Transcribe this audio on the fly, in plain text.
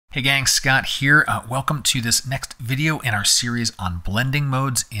Hey gang, Scott here. Welcome to this next video in our series on blending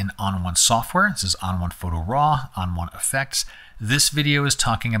modes in ON1 software. This is ON1 Photo Raw, ON1 Effects. This video is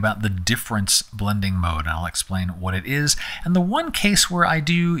talking about the difference blending mode, and I'll explain what it is and the one case where I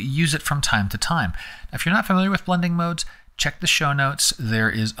do use it from time to time. Now, if you're not familiar with blending modes, check the show notes. There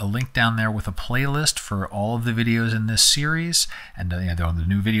is a link down there with a playlist for all of the videos in this series. And the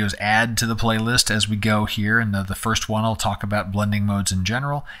new videos add to the playlist as we go here. And the first one I'll talk about blending modes in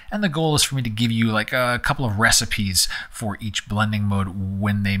general. And the goal is for me to give you like a couple of recipes for each blending mode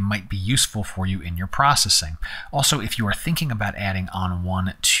when they might be useful for you in your processing. Also, if you are thinking about adding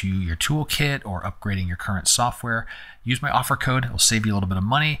ON1 to your toolkit or upgrading your current software, use my offer code. It will save you a little bit of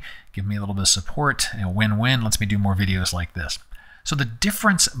money, give me a little bit of support. Win-win, lets me do more videos like this. So the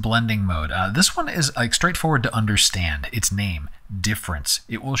difference blending mode, this one is like straightforward to understand. Its name, difference.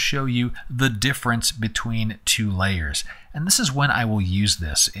 It will show you the difference between two layers. And this is when I will use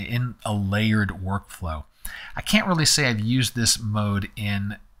this in a layered workflow. I can't really say I've used this mode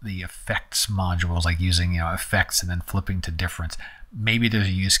in the effects modules, like using effects and then flipping to difference. Maybe there's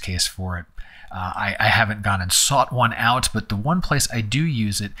a use case for it. I haven't gone and sought one out, but the one place I do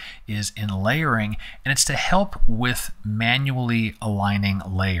use it is in layering, and it's to help with manually aligning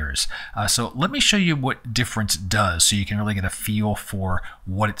layers. So let me show you what difference does so you can really get a feel for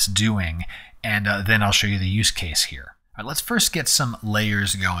what it's doing, and then I'll show you the use case here. All right, let's first get some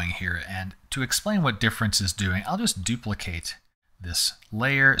layers going here, and to explain what difference is doing, I'll just duplicate this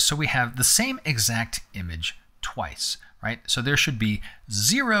layer so we have the same exact image twice. Right? So there should be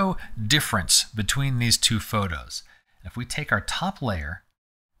zero difference between these two photos. If we take our top layer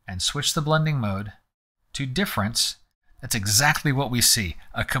and switch the blending mode to difference, that's exactly what we see,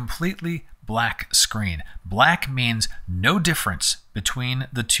 a completely black screen. Black means no difference between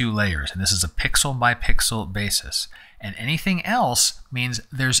the two layers, and this is a pixel by pixel basis. And anything else means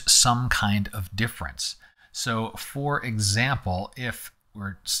there's some kind of difference. So for example, if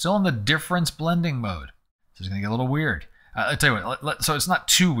we're still in the difference blending mode, this is going to get a little weird. I'll tell you what, so it's not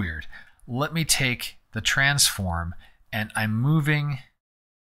too weird. Let me take the transform, and I'm moving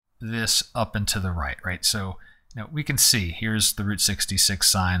this up and to the right, right? So we can see here's the Route 66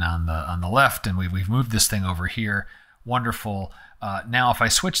 sign on the left, and we've moved this thing over here. Wonderful. Now if I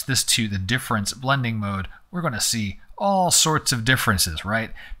switch this to the difference blending mode, we're going to see all sorts of differences,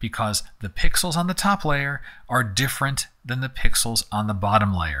 right? Because the pixels on the top layer are different than the pixels on the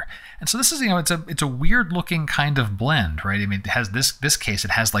bottom layer. And so this is, it's a weird looking kind of blend, right? I mean, it has this case,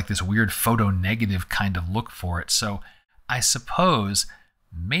 it has like this weird photo negative kind of look for it. So I suppose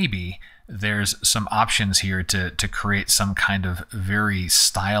maybe there's some options here to create some kind of very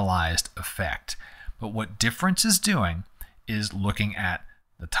stylized effect. But what difference is doing is looking at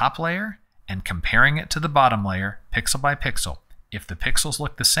the top layer and comparing it to the bottom layer, pixel by pixel. If the pixels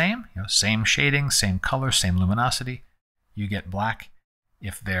look the same, same shading, same color, same luminosity, you get black.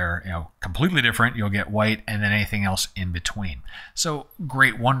 If they're completely different, you'll get white, and then anything else in between. So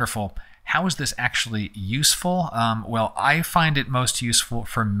great, wonderful. How is this actually useful? Well, I find it most useful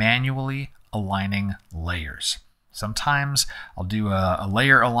for manually aligning layers. Sometimes I'll do a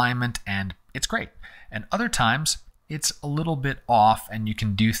layer alignment and it's great. And other times it's a little bit off, and you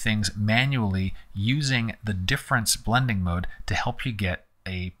can do things manually using the difference blending mode to help you get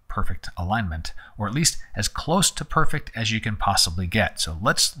a perfect alignment, or at least as close to perfect as you can possibly get. So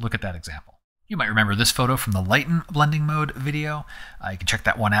let's look at that example. You might remember this photo from the lighten blending mode video. You can check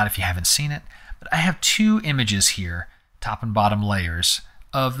that one out if you haven't seen it. But I have two images here, top and bottom layers,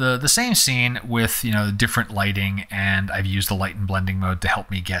 of the same scene with different lighting, and I've used the lighten blending mode to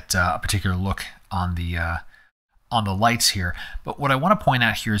help me get a particular look on the lights here. But what I want to point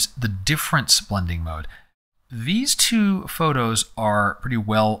out here is the difference blending mode. These two photos are pretty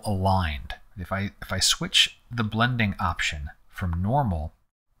well aligned. If I switch the blending option from normal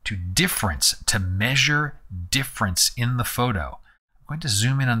to difference to measure difference in the photo, I'm going to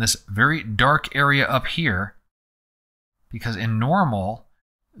zoom in on this very dark area up here, because in normal,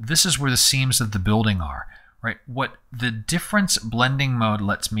 this is where the seams of the building are, right? What the difference blending mode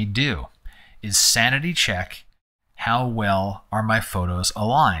lets me do is sanity check how well are my photos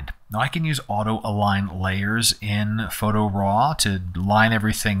aligned. Now I can use auto align layers in Photo Raw to line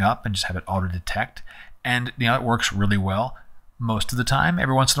everything up and just have it auto detect. And it works really well most of the time.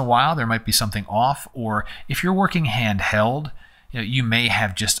 Every once in a while there might be something off, or if you're working handheld, you may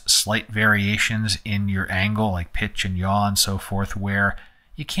have just slight variations in your angle, like pitch and yaw and so forth, where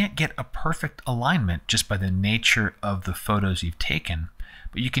you can't get a perfect alignment just by the nature of the photos you've taken.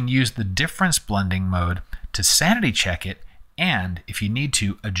 But you can use the difference blending mode to sanity check it, and if you need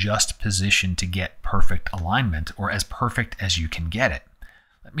to, adjust position to get perfect alignment, or as perfect as you can get it.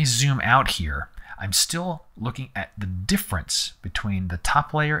 Let me zoom out here. I'm still looking at the difference between the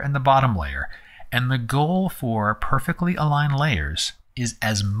top layer and the bottom layer. And the goal for perfectly aligned layers is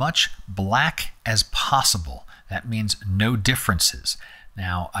as much black as possible. That means no differences.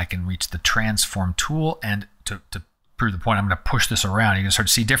 Now I can reach the transform tool, and to prove the point, I'm going to push this around. You can start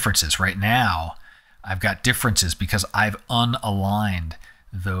to see differences. Right now, I've got differences because I've unaligned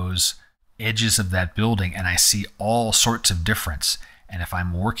those edges of that building, and I see all sorts of difference. And if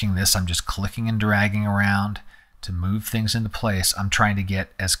I'm working this, I'm just clicking and dragging around to move things into place. I'm trying to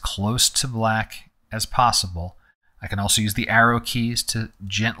get as close to black as possible. I can also use the arrow keys to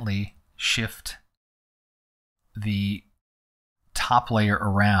gently shift the top layer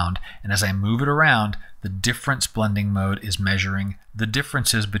around. And as I move it around, the difference blending mode is measuring the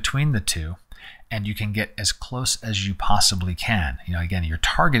differences between the two. And you can get as close as you possibly can. Again, your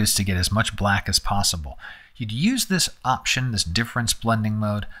target is to get as much black as possible. You'd use this option, this difference blending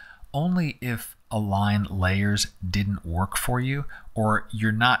mode, only if align layers didn't work for you, or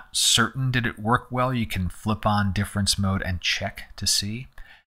you're not certain did it work well. You can flip on difference mode and check to see.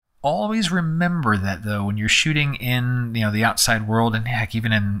 Always remember that though, when you're shooting in the outside world, and heck,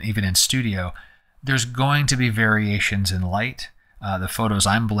 even in studio, there's going to be variations in light. The photos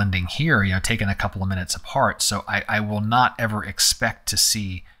I'm blending here, taken a couple of minutes apart, so I will not ever expect to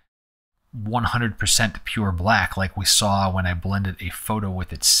see 100% pure black like we saw when I blended a photo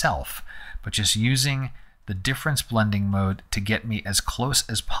with itself, but just using the difference blending mode to get me as close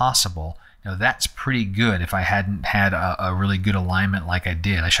as possible. That's pretty good. If I hadn't had a really good alignment like I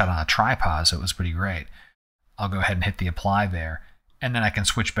did, I shot on a tripod, so it was pretty great. I'll go ahead and hit the apply there, and then I can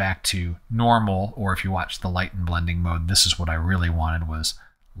switch back to normal, or if you watch the lighten blending mode, this is what I really wanted, was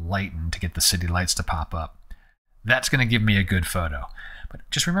lighten to get the city lights to pop up. That's going to give me a good photo. But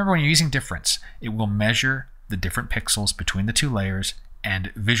just remember, when you're using difference, it will measure the different pixels between the two layers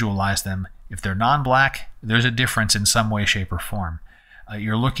and visualize them. If they're non-black, there's a difference in some way, shape, or form.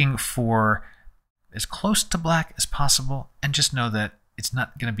 You're looking for as close to black as possible, and just know that it's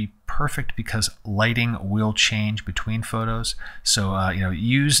not going to be perfect because lighting will change between photos. So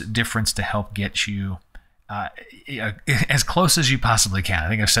use difference to help get you as close as you possibly can. I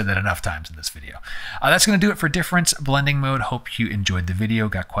think I've said that enough times in this video. That's going to do it for difference blending mode. Hope you enjoyed the video.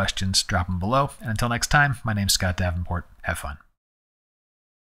 Got questions? Drop them below. And until next time, my name's Scott Davenport. Have fun.